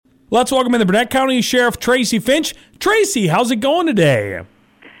Let's welcome in the Burnett County Sheriff Tracy Finch. Tracy, how's it going today?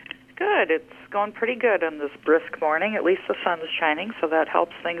 Good. It's going pretty good on this brisk morning. At least the sun's shining, so that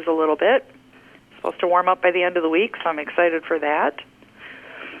helps things a little bit. It's supposed to warm up by the end of the week, so I'm excited for that.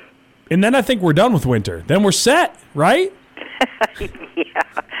 And then I think we're done with winter. Then we're set, right? Yeah,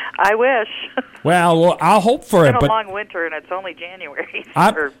 I wish. Well, I'll hope for it. It's been but a long winter, and it's only January.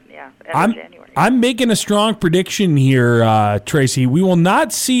 End of January. I'm making a strong prediction here, Tracy. We will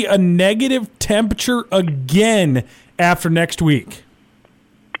not see a negative temperature again after next week.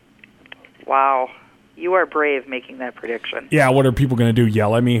 Wow. You are brave making that prediction. Yeah, what are people going to do?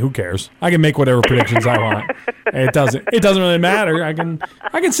 Yell at me? Who cares? I can make whatever predictions I want. It doesn't really matter. I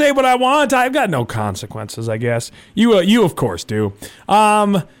can say what I want. I've got no consequences, I guess. You of course do.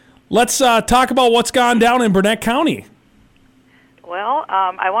 Let's talk about what's gone down in Burnett County. Well,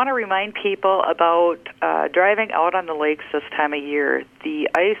 I want to remind people about driving out on the lakes this time of year. The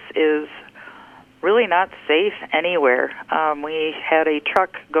ice is really not safe anywhere. We had a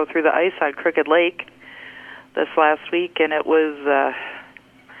truck go through the ice on Crooked Lake this last week, and it was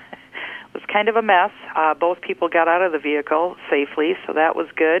kind of a mess. Both people got out of the vehicle safely, so that was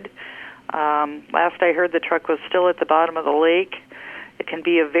good. Last I heard, the truck was still at the bottom of the lake. It can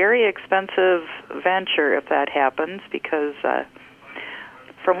be a very expensive venture if that happens, because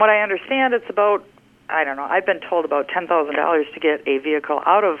from what I understand, it's about, I don't know, I've been told about $10,000 to get a vehicle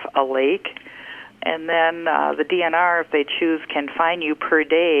out of a lake, and then the DNR, if they choose, can fine you per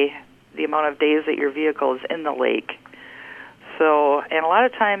day the amount of days that your vehicle is in the lake. So, and a lot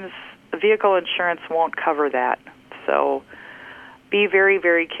of times, vehicle insurance won't cover that. So, be very,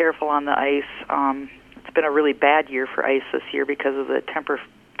 very careful on the ice. It's been a really bad year for ice this year because of the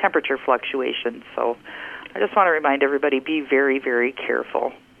temperature fluctuations. So, I just want to remind everybody, be very, very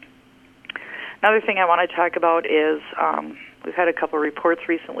careful. Another thing I want to talk about is we've had a couple of reports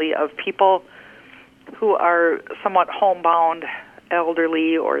recently of people who are somewhat homebound,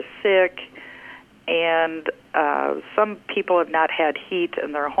 elderly or sick, and some people have not had heat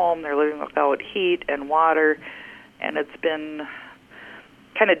in their home. They're living without heat and water, and it's been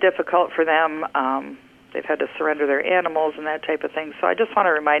kind of difficult for them. They've had to surrender their animals and that type of thing. So I just want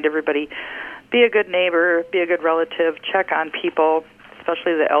to remind everybody, be a good neighbor, be a good relative, check on people,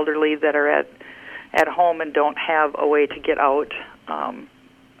 especially the elderly that are at home and don't have a way to get out. Some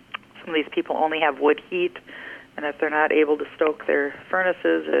of these people only have wood heat, and if they're not able to stoke their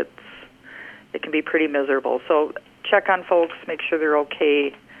furnaces, it can be pretty miserable. So check on folks, make sure they're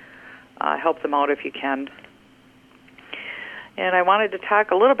okay, help them out if you can. And I wanted to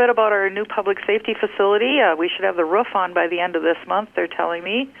talk a little bit about our new public safety facility. We should have the roof on by the end of this month, they're telling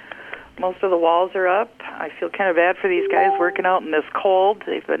me. Most of the walls are up. I feel kind of bad for these guys working out in this cold.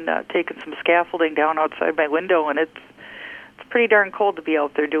 They've been taking some scaffolding down outside my window, and it's pretty darn cold to be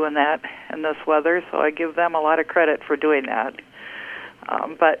out there doing that in this weather, so I give them a lot of credit for doing that.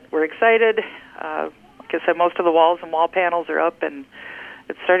 But we're excited. Like I said, most of the walls and wall panels are up, and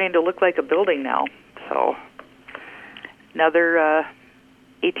it's starting to look like a building now. So another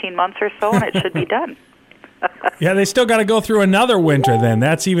 18 months or so, and it should be done. Yeah, they still got to go through another winter then.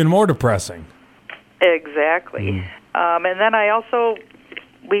 That's even more depressing. Exactly. And then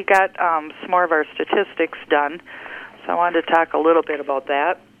we got some more of our statistics done. So I wanted to talk a little bit about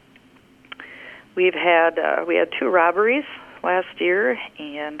that. We had 2 robberies last year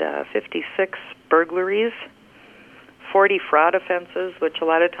and 56 burglaries, 40 fraud offenses, which a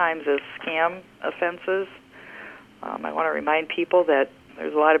lot of times is scam offenses. I want to remind people that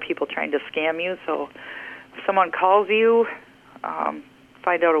there's a lot of people trying to scam you. So if someone calls you,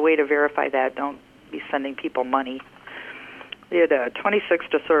 find out a way to verify that. Don't be sending people money. We had 26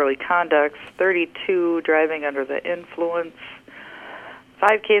 disorderly conducts, 32 driving under the influence,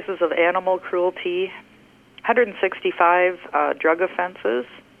 5 cases of animal cruelty, 165 drug offenses,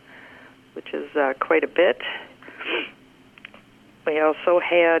 which is quite a bit. We also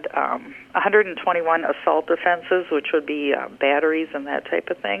had 121 assault offenses, which would be batteries and that type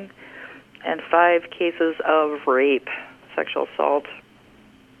of thing, and 5 cases of rape, sexual assault,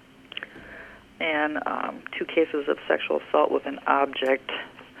 and 2 cases of sexual assault with an object.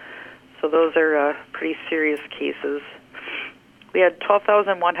 So those are pretty serious cases. We had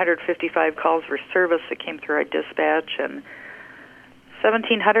 12,155 calls for service that came through our dispatch and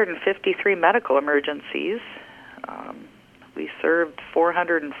 1,753 medical emergencies. We served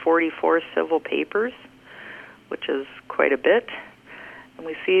 444 civil papers, which is quite a bit. And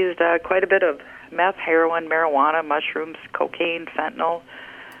we seized quite a bit of meth, heroin, marijuana, mushrooms, cocaine, fentanyl,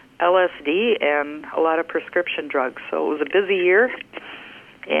 LSD, and a lot of prescription drugs. So it was a busy year,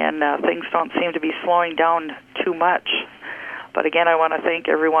 and things don't seem to be slowing down too much. But again, I want to thank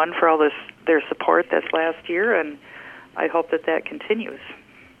everyone for all their support this last year, and I hope that continues.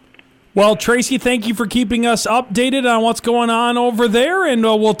 Well, Tracy, thank you for keeping us updated on what's going on over there, and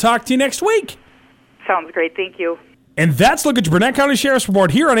we'll talk to you next week. Sounds great. Thank you. And that's Look at Your Burnett County Sheriff's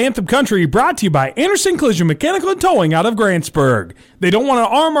Report here on Anthem Country, brought to you by Anderson Collision Mechanical and Towing out of Grantsburg. They don't want an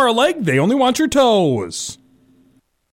arm or a leg, they only want your toes.